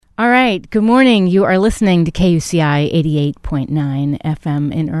right. Good morning. You are listening to KUCI 88.9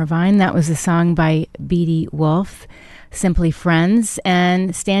 FM in Irvine. That was a song by Beatty Wolf, Simply Friends.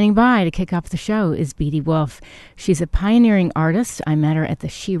 And standing by to kick off the show is Beatty Wolf. She's a pioneering artist. I met her at the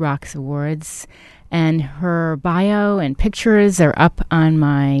She Rocks Awards. And her bio and pictures are up on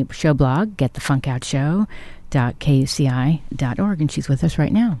my show blog, getthefunkoutshow.kuci.org. And she's with us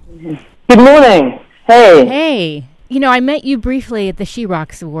right now. Good morning. Hey. Hey. You know, I met you briefly at the She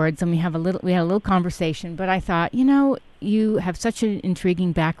Rocks Awards, and we had a little conversation. But I thought, you have such an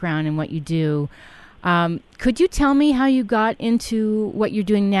intriguing background in what you do. Could you tell me how you got into what you're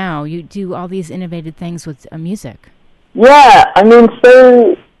doing now? You do all these innovative things with music. Yeah,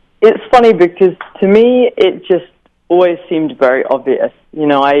 so it's funny because to me it just always seemed very obvious.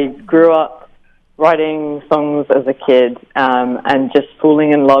 I grew up writing songs as a kid and just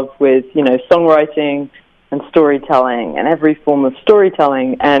falling in love with, songwriting and storytelling and every form of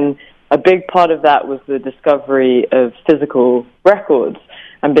storytelling. And a big part of that was the discovery of physical records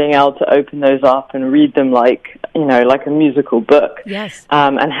and being able to open those up and read them like a musical book. Yes.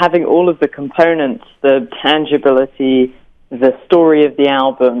 And having all of the components, the tangibility, the story of the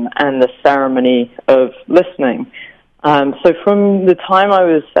album, and the ceremony of listening. So from the time I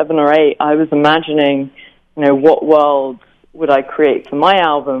was 7 or 8, I was imagining, what world would I create for my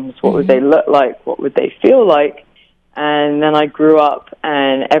albums? What would they look like? What would they feel like? And then I grew up,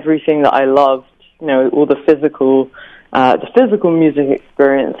 and everything that I loved, all the physical music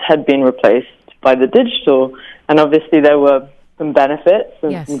experience had been replaced by the digital. And obviously there were some benefits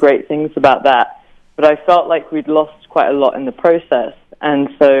and some great things about that. But I felt like we'd lost quite a lot in the process. And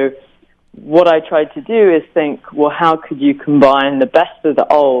so what I tried to do is think, well, how could you combine the best of the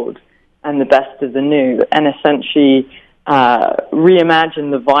old and the best of the new and essentially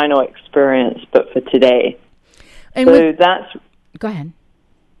reimagine the vinyl experience, but for today. And so that's... Go ahead.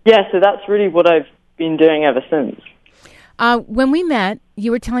 Yeah, so that's really what I've been doing ever since. When we met,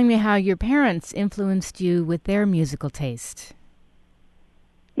 you were telling me how your parents influenced you with their musical taste.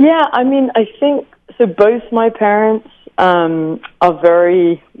 Yeah, I think, so both my parents are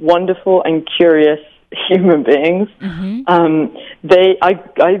very wonderful and curious human beings. Mm-hmm.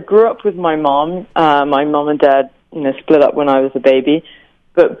 I grew up with my mom. My mom and dad, split up when I was a baby,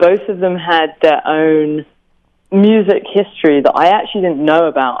 but both of them had their own music history that I actually didn't know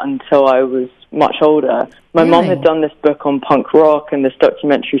about until I was much older. My mom had done this book on punk rock and this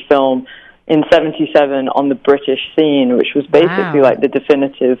documentary film in 1977 on the British scene, which was basically like the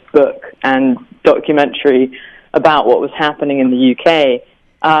definitive book and documentary about what was happening in the UK.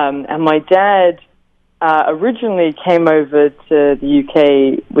 And my dad originally came over to the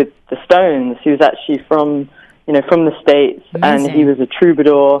UK with the Stones. He was actually from the States. Amazing. And he was a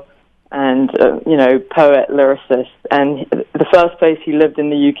troubadour and, poet, lyricist. And the first place he lived in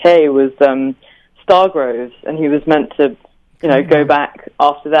the UK was Stargroves, and he was meant to, go back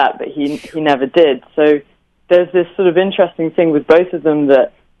after that, but he never did. So there's this sort of interesting thing with both of them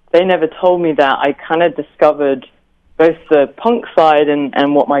that they never told me that. I kind of discovered both the punk side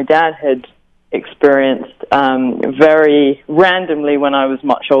and what my dad had experienced very randomly when I was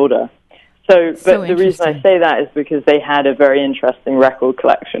much older. But the reason I say that is because they had a very interesting record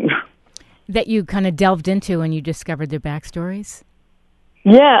collection. That you kind of delved into when you discovered their backstories?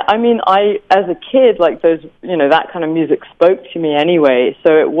 Yeah, as a kid, like those, that kind of music spoke to me anyway.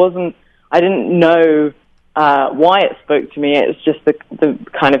 So I didn't know why it spoke to me. It was just the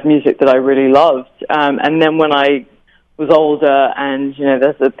kind of music that I really loved. And then when I was older, and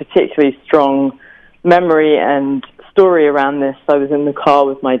there's a particularly strong memory and story around this. I was in the car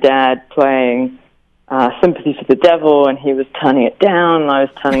with my dad playing Sympathy for the Devil, and he was turning it down and I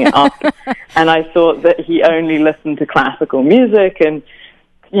was turning it up. And I thought that he only listened to classical music and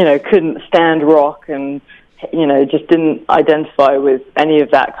couldn't stand rock and just didn't identify with any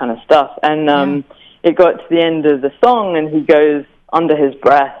of that kind of stuff. And it got to the end of the song, and he goes under his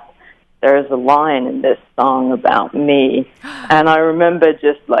breath, "There is a line in this song about me." And I remember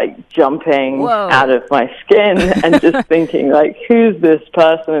just like jumping out of my skin and just thinking like, who's this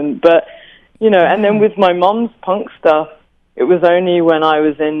person? But, and then with my mom's punk stuff, it was only when I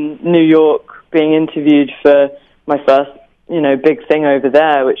was in New York being interviewed for my first, big thing over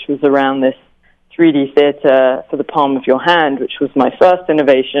there, which was around this 3D theater for the palm of your hand, which was my first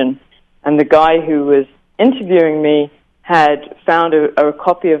innovation. And the guy who was interviewing me had found a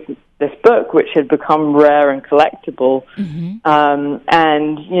copy of this book, which had become rare and collectible. Mm-hmm.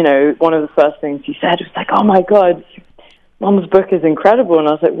 And, one of the first things he said was like, "Oh my God, Mom's book is incredible." And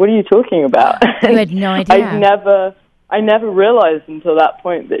I was like, "What are you talking about?" You had no idea. I never realized until that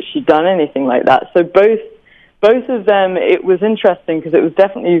point that she'd done anything like that. So both of them, it was interesting because it was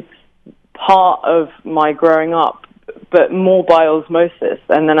definitely part of my growing up, but more by osmosis.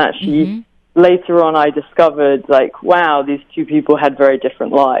 And then actually later on I discovered, like, wow, these two people had very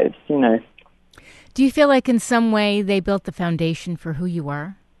different lives, you know. Do you feel like in some way they built the foundation for who you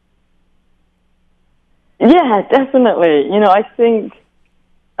are? Yeah, definitely. You know, I think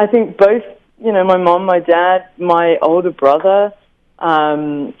both, you know, my mom, my dad, my older brother,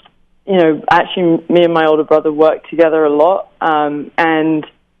 you know, actually me and my older brother worked together a lot. And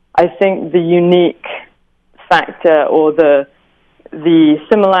I think the unique factor or the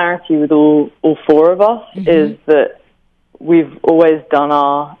similarity with all four of us is that we've always done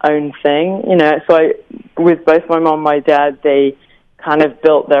our own thing. You know, so with both my mom and my dad, they kind of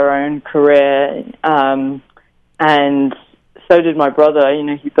built their own career, and so did my brother. You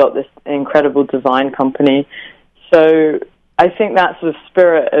know, he built this incredible design company. So I think that sort of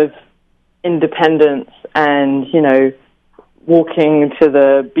spirit of independence and, you know, walking to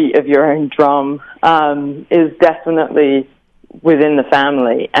the beat of your own drum is definitely within the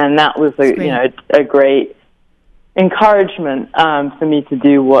family, and that was a great encouragement for me to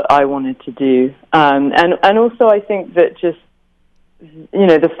do what I wanted to do. And also I think that just, you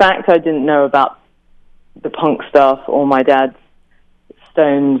know, the fact I didn't know about the punk stuff or my dad's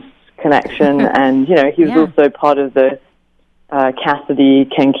Stones connection, and, you know, he was also part of the Cassidy,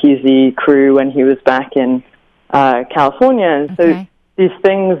 Ken Kesey crew when he was back in California. And so these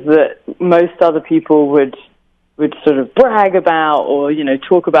things that most other people would sort of brag about or, you know,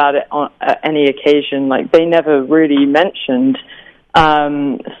 talk about it at any occasion, like, they never really mentioned.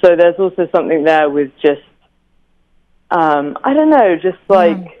 So there's also something there with just, I don't know, just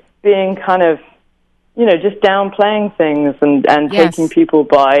like being kind of, you know, just downplaying things and taking people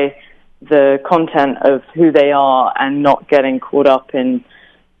by the content of who they are and not getting caught up in,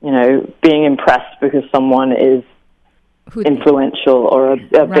 you know, being impressed because someone is influential or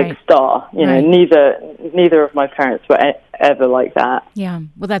a big star. You know, neither of my parents were ever like that. Yeah,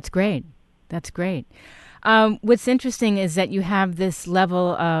 well, that's great. That's great. What's interesting is that you have this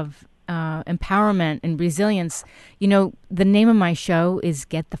level of empowerment and resilience. You know, the name of my show is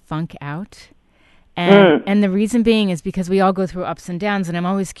Get the Funk Out. And the reason being is because we all go through ups and downs, and I'm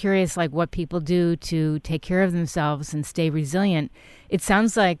always curious, like, what people do to take care of themselves and stay resilient. It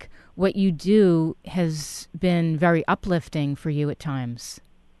sounds like what you do has been very uplifting for you at times.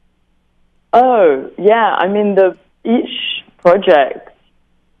 Oh, yeah. I mean, each project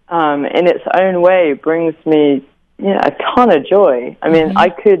in its own way brings me, you know, a ton of joy. I mean,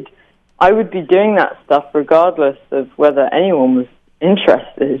 I would be doing that stuff regardless of whether anyone was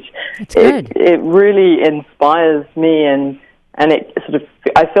interested. It's good. It really inspires me, and it sort of,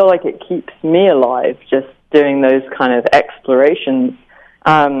 I feel like it keeps me alive just doing those kind of explorations.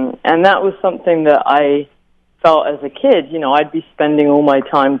 And that was something that I felt as a kid. You know, I'd be spending all my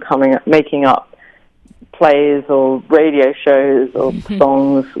time making up plays or radio shows or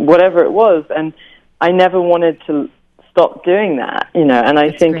songs, whatever it was, and I never wanted to stop doing that, you know. And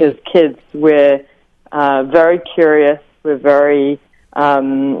I think as kids, we're very curious, we're very,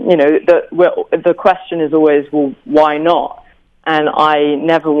 you know, the question is always, well, why not? And I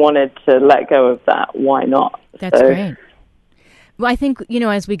never wanted to let go of that, why not? That's great. Well, I think, you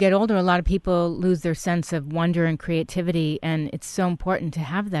know, as we get older, a lot of people lose their sense of wonder and creativity, and it's so important to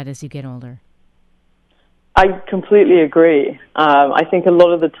have that as you get older. I completely agree. I think a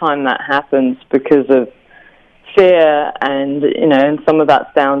lot of the time that happens because of fear, and, you know, and some of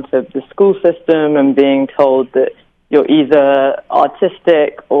that's down to the school system and being told that you're either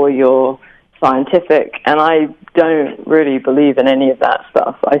artistic or you're scientific, and I don't really believe in any of that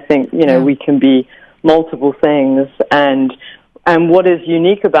stuff. I think, you know, we can be multiple things, and what is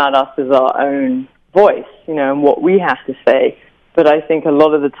unique about us is our own voice, you know, and what we have to say. But I think a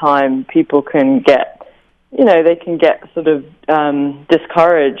lot of the time people can get, you know, they can get sort of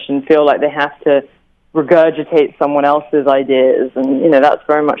discouraged and feel like they have to regurgitate someone else's ideas, and, you know, that's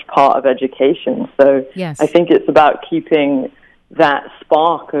very much part of education. So I think it's about keeping that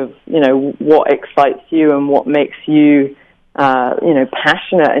spark of, you know, what excites you and what makes you, you know,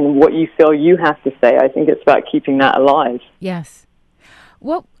 passionate and what you feel you have to say. I think it's about keeping that alive. Yes.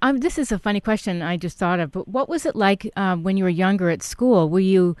 Well, this is a funny question I just thought of, but what was it like when you were younger at school? Were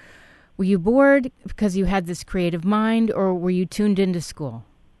you bored because you had this creative mind, or were you tuned into school?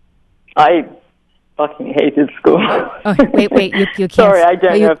 I fucking hated school. Oh, wait, you can't. Sorry, I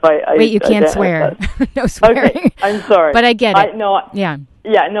don't know if I wait, you can't swear. No swearing. Okay, I'm sorry. But I get it.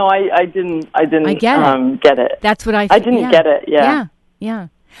 Yeah, no, I didn't I get it. That's what I didn't get it, yeah.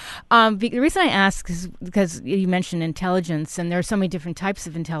 The reason I ask is because you mentioned intelligence, and there are so many different types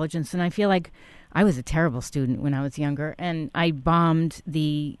of intelligence, and I feel like I was a terrible student when I was younger, and I bombed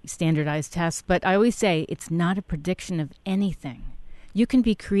the standardized tests. But I always say it's not a prediction of anything. You can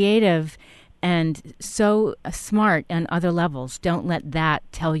be creative and so smart on other levels. Don't let that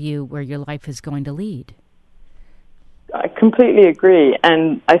tell you where your life is going to lead. I completely agree.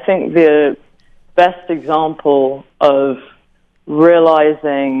 And I think the best example of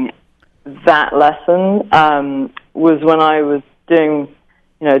realizing that lesson was when I was doing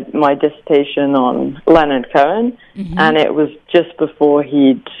my dissertation on Leonard Cohen, and it was just before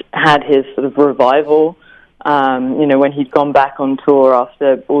he'd had his sort of revival, when he'd gone back on tour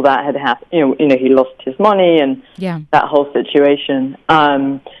after all that had happened, he lost his money and that whole situation.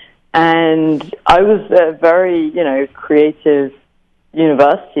 And I was a very, creative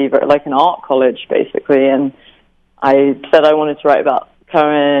university, like an art college, basically, and I said I wanted to write about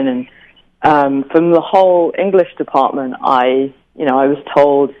Cohen, and from the whole English department, I was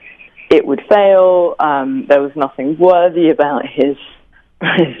told it would fail. There was nothing worthy about his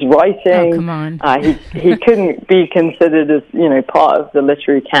writing. Oh, come on. He couldn't be considered as part of the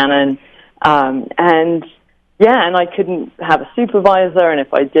literary canon, and I couldn't have a supervisor. And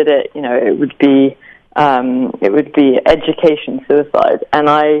if I did it, it would be education suicide. And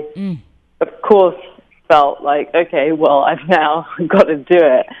I, of course, felt like, okay, well, I've now got to do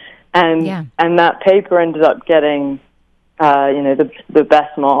it. And that paper ended up getting the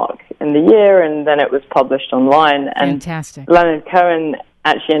best mark in the year, and then it was published online. And fantastic. Leonard Cohen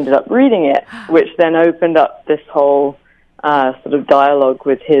actually ended up reading it, which then opened up this whole sort of dialogue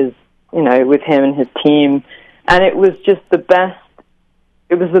with his, with him and his team. And it was just the best.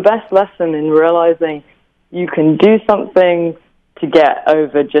 It was the best lesson in realizing you can do something to get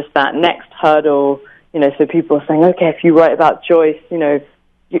over just that next hurdle. So people are saying, okay, if you write about Joyce,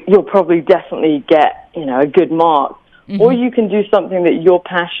 you'll probably definitely get, a good mark. Mm-hmm. Or you can do something that you're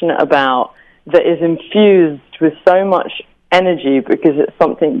passionate about that is infused with so much energy because it's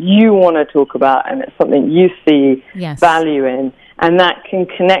something you want to talk about and it's something you see value in. And that can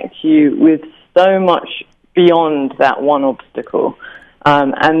connect you with so much beyond that one obstacle.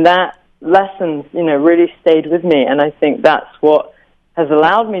 And that lesson, really stayed with me. And I think that's what has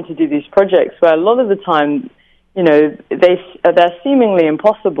allowed me to do these projects where a lot of the time, they're seemingly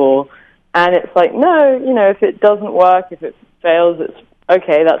impossible. And it's like, no, if it doesn't work, if it fails, it's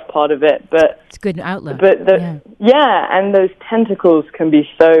okay, that's part of it. But it's a good outlook. But and those tentacles can be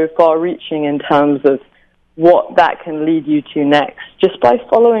so far-reaching in terms of what that can lead you to next, just by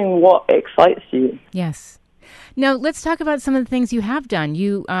following what excites you. Yes. Now, let's talk about some of the things you have done.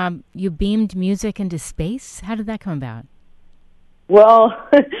 You beamed music into space. How did that come about? Well,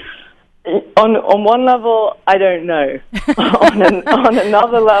 on one level, I don't know. on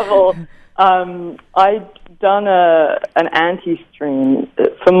another level, I'd done an anti-stream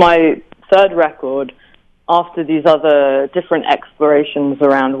for my third record after these other different explorations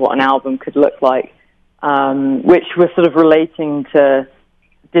around what an album could look like, which were sort of relating to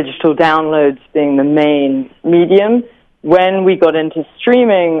digital downloads being the main medium. When we got into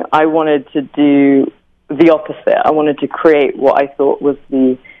streaming, I wanted to do the opposite. I wanted to create what I thought was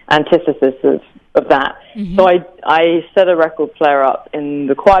the antithesis of that. Mm-hmm. So I set a record player up in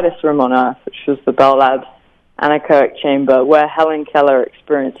the quietest room on Earth, which was the Bell Labs anechoic chamber, where Helen Keller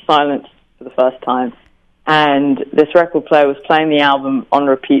experienced silence for the first time. And this record player was playing the album on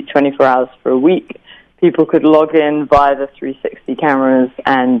repeat 24 hours for a week. People could log in via the 360 cameras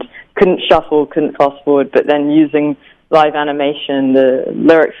and couldn't shuffle, couldn't fast forward, but then using live animation, the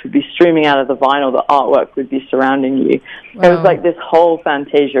lyrics would be streaming out of the vinyl, the artwork would be surrounding you. Wow. It was like this whole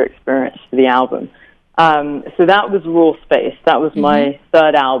Fantasia experience for the album. So that was Raw Space. That was my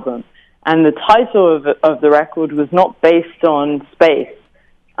third album. And the title of the record was not based on space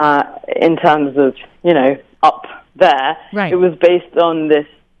in terms of, up there. Right. It was based on this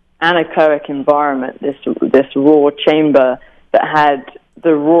anechoic environment, this raw chamber that had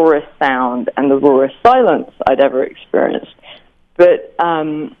the rawest sound and the rawest silence I'd ever experienced. But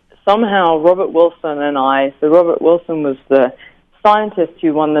somehow Robert Wilson and I, so Robert Wilson was the scientist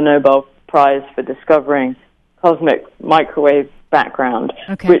who won the Nobel Prize for discovering cosmic microwave background,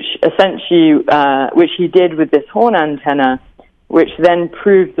 which essentially, which he did with this horn antenna, which then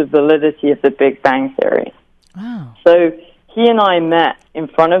proved the validity of the Big Bang Theory. Wow. So he and I met in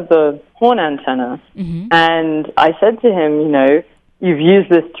front of the horn antenna, and I said to him, you've used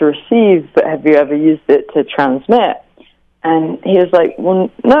this to receive, but have you ever used it to transmit? And he was like,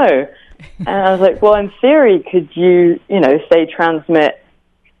 well, no. And I was like, well, in theory, could you, say transmit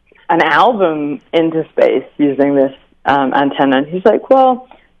an album into space using this antenna? And he's like, well,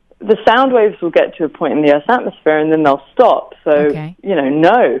 the sound waves will get to a point in the Earth's atmosphere and then they'll stop. So,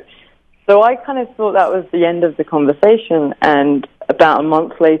 no. So I kind of thought that was the end of the conversation, and about a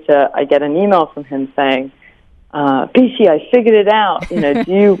month later, I get an email from him saying, BT, I figured it out. Do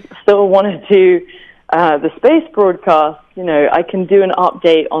you still want to do the space broadcast? I can do an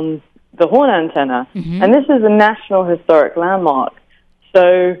update on the Horn antenna. Mm-hmm. And this is a National Historic Landmark.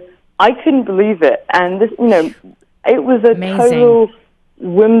 So I couldn't believe it. And this, it was a Amazing. Total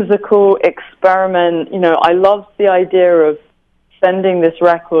whimsical experiment. I loved the idea of sending this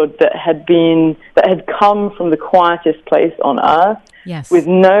record that had come from the quietest place on Earth, yes, with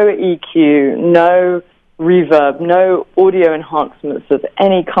no EQ, no reverb, no audio enhancements of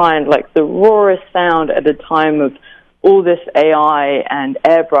any kind, like the rawest sound at a time of all this AI and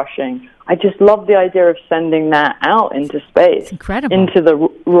airbrushing. I just love the idea of sending that out into space. It's incredible. Into the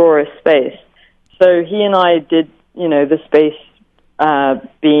rawest space. So he and I did, the space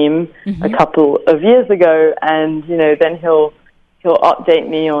beam mm-hmm. a couple of years ago, and, then he'll update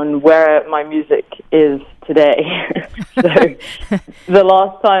me on where my music is today. So the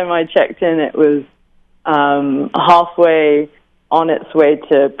last time I checked in, it was halfway on its way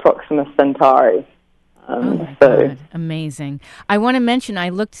to Proxima Centauri. God. Amazing. I want to mention, I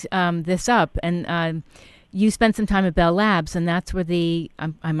looked this up, and you spent some time at Bell Labs, and that's where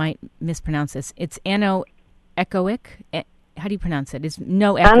I might mispronounce this, it's anechoic? How do you pronounce it? It's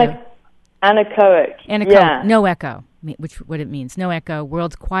no echo. Anechoic. Yeah. No echo, what it means. No echo,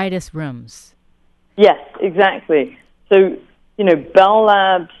 world's quietest rooms. Yes, exactly. So, Bell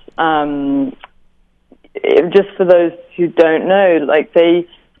Labs, just for those who don't know, like they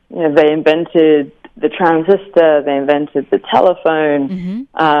invented the transistor, they invented the telephone, mm-hmm.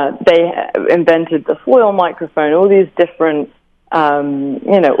 They invented the foil microphone, all these different,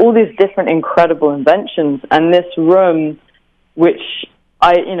 all these different incredible inventions. And this room, which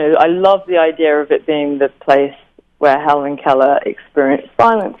I love the idea of it being the place where Helen Keller experienced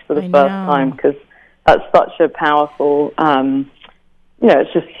silence for the first time, because that's such a powerful,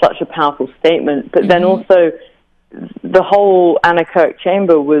 it's just such a powerful statement. But mm-hmm. then also, the whole anechoic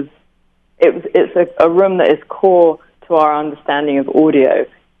chamber it's a room that is core to our understanding of audio.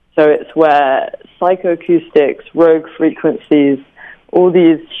 So it's where psychoacoustics, rogue frequencies, all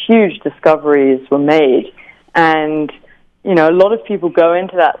these huge discoveries were made. And, a lot of people go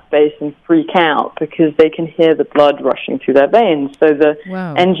into that space and freak out because they can hear the blood rushing through their veins. So the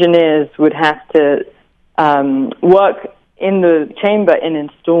engineers would have to work in the chamber in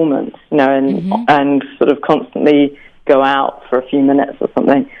installments, mm-hmm. and sort of constantly go out for a few minutes or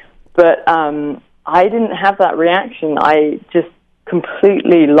something. But I didn't have that reaction. I just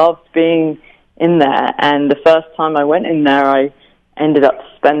completely loved being in there. And the first time I went in there, I ended up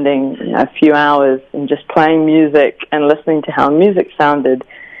spending a few hours and just playing music and listening to how music sounded,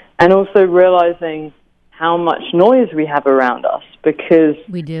 and also realizing how much noise we have around us, because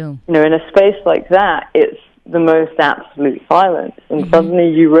we do. In a space like that, it's the most absolute silence. And mm-hmm. suddenly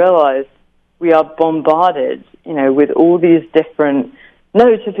you realize we are bombarded, with all these different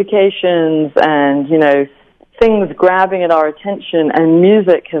notifications and, things grabbing at our attention, and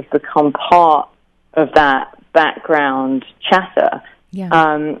music has become part of that background chatter. Yeah.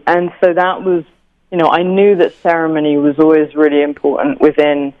 And so that was, I knew that ceremony was always really important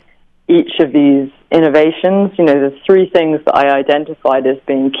within each of these innovations. The three things that I identified as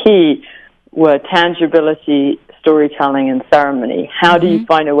being key were tangibility, storytelling, and ceremony. How mm-hmm. do you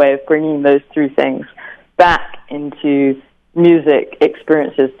find a way of bringing those three things back into music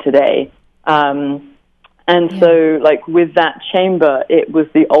experiences today? So, like, with that chamber, it was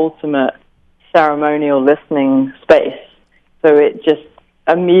the ultimate ceremonial listening space. So it just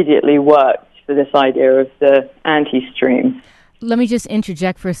immediately worked for this idea of the anti-stream. Let me just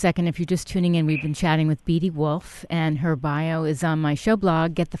interject for a second. If you're just tuning in, we've been chatting with Beatty Wolf, and her bio is on my show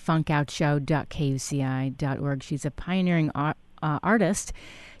blog, getthefunkoutshow.kuci.org. She's a pioneering artist.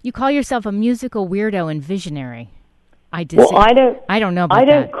 You call yourself a musical weirdo and visionary. I don't know about that. I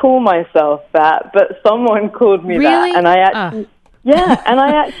don't call myself that, but someone called me really? That, and I actually, and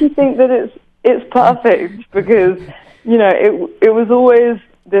I actually think that it's perfect, because it was always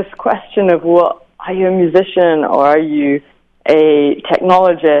this question of, what are you, a musician, or are you a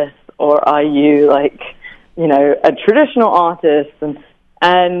technologist, or are you a traditional artist?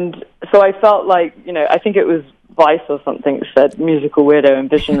 And so I felt like, I think it was Vice or something that said musical weirdo and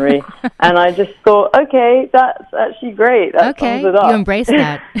visionary. And I just thought, okay, that's actually great. That sums it up. You embrace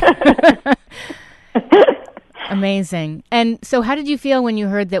that. Amazing. And so how did you feel when you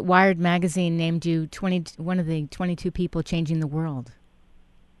heard that Wired magazine named you one of the 22 people changing the world?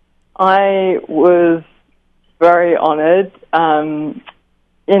 I was very honored,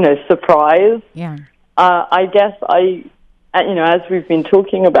 surprised. Yeah. I guess I as we've been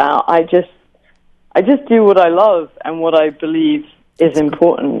talking about, I just do what I love and what I believe is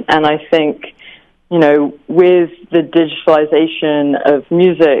important. And I think, with the digitalization of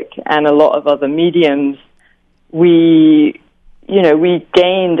music and a lot of other mediums, we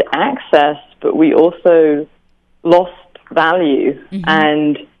gained access, but we also lost value,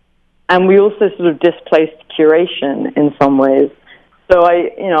 and we also sort of displaced curation in some ways. So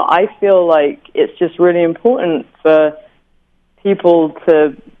I feel like it's just really important for people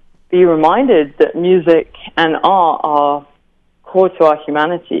to be reminded that music and art are core to our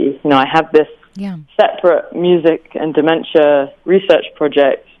humanity. I have this separate music and dementia research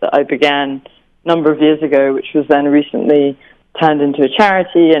project that I began a number of years ago, which was then recently turned into a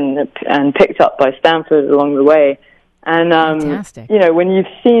charity and picked up by Stanford along the way. And fantastic. When you've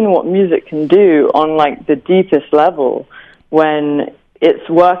seen what music can do on like the deepest level, when it's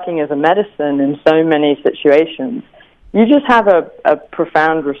working as a medicine in so many situations, you just have a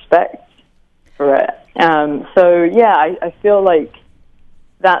profound respect for it. I feel like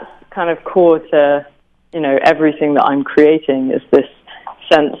that's kind of core to, everything that I'm creating, is this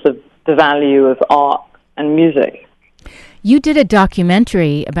sense of the value of art and music. You did a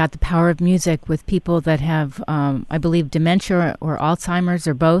documentary about the power of music with people that have, I believe, dementia or Alzheimer's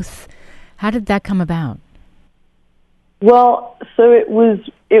or both. How did that come about? Well, so it was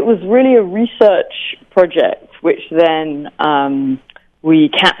really a research project, which then we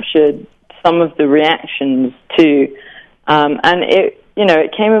captured some of the reactions to, and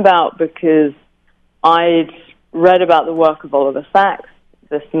it came about because I'd read about the work of Oliver Sacks,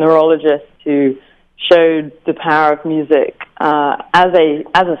 this neurologist who showed the power of music as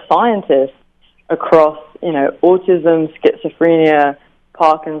a scientist across autism, schizophrenia,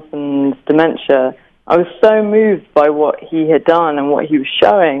 Parkinson's, dementia. I was so moved by what he had done and what he was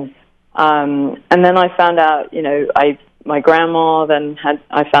showing, and then I found out my grandma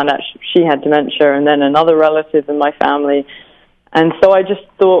I found out she had dementia, and then another relative in my family, and so I just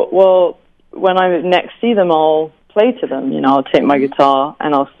thought, well, when I next see them, I'll play to them. I'll take my guitar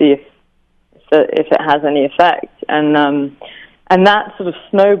and I'll see if it has any effect, and that sort of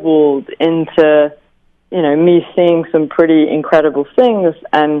snowballed into me seeing some pretty incredible things,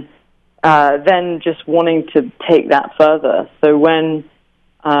 and then just wanting to take that further. So when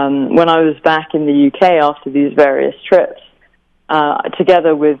I was back in the UK after these various trips,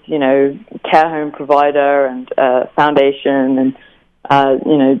 together with care home provider and foundation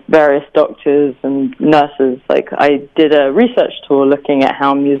and various doctors and nurses, like I did a research tour looking at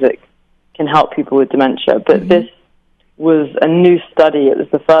how music can help people with dementia. But this was a new study. It was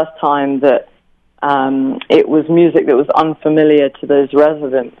the first time that it was music that was unfamiliar to those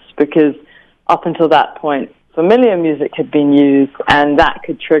residents, because up until that point, familiar music had been used, and that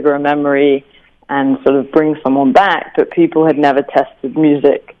could trigger a memory and sort of bring someone back, but people had never tested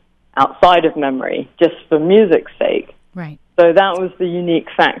music outside of memory, just for music's sake. Right. So that was the unique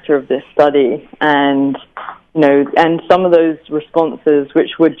factor of this study, and and some of those responses,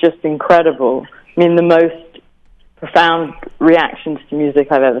 which were just incredible. I mean, the most profound reactions to music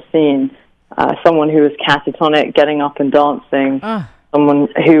I've ever seen. Someone who was catatonic, getting up and dancing. Someone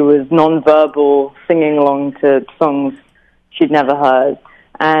who was nonverbal, singing along to songs she'd never heard.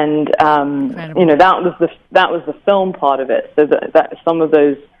 And that was the film part of it. So that some of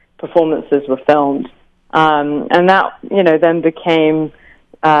those performances were filmed, and that then became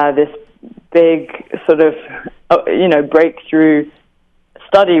this big sort of breakthrough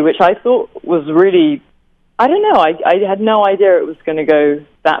study, which I thought was really, I don't know, I had no idea it was going to go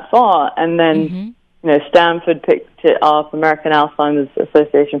that far. And then Stanford picked it up, American Alzheimer's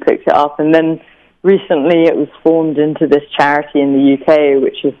Association picked it up, and then recently it was formed into this charity in the UK,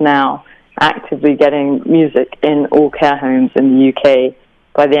 which is now actively getting music in all care homes in the UK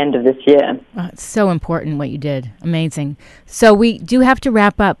by the end of this year. It's so important what you did. Amazing. So we do have to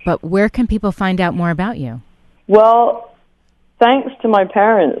wrap up, but where can people find out more about you? Well, thanks to my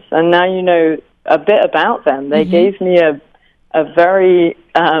parents, and now you know a bit about them. They gave me a very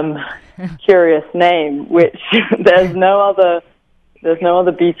curious name, which there's no other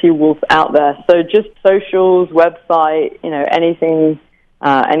BT Wolf out there. So just socials, website, anything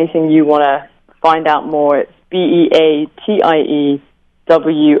you want to find out more, it's BeatieWolfe.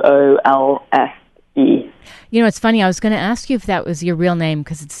 It's funny, I was going to ask you if that was your real name,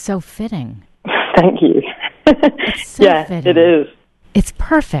 because it's so fitting. Thank you. It's so fitting. It is. It's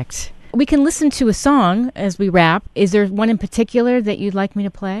perfect. We can listen to a song as we wrap. Is there one in particular that you'd like me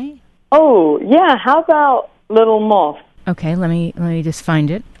to play? Oh, yeah. How about Little Moth? Okay, let me just find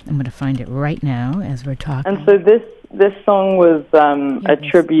it. I'm going to find it right now as we're talking. And so this song was a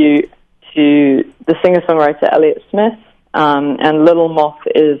tribute to the singer-songwriter Elliott Smith, and Little Moth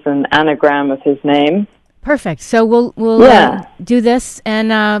is an anagram of his name. Perfect. So we'll do this,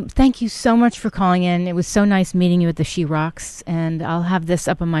 and thank you so much for calling in. It was so nice meeting you at the She Rocks, and I'll have this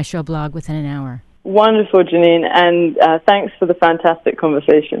up on my show blog within an hour. Wonderful, Janine, and thanks for the fantastic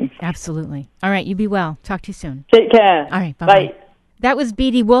conversation. Absolutely. All right, you be well. Talk to you soon. Take care. All right, bye-bye. Bye. That was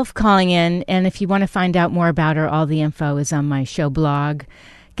Beatty Wolf calling in, and if you want to find out more about her, all the info is on my show blog.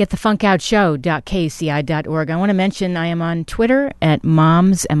 GetTheFunkOutShow.KUCI.org. I want to mention I am on Twitter at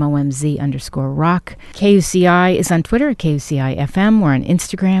moms, MOMZ_rock. KUCI is on Twitter at KUCI-FM. We're on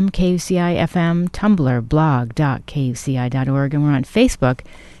Instagram, KUCI-FM, Tumblr, blog.KUCI.org, and we're on Facebook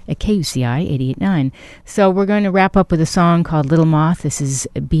at KUCI 88.9. So we're going to wrap up with a song called Little Moth. This is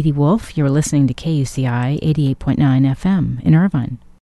Beatty Wolf. You're listening to KUCI 88.9 FM in Irvine.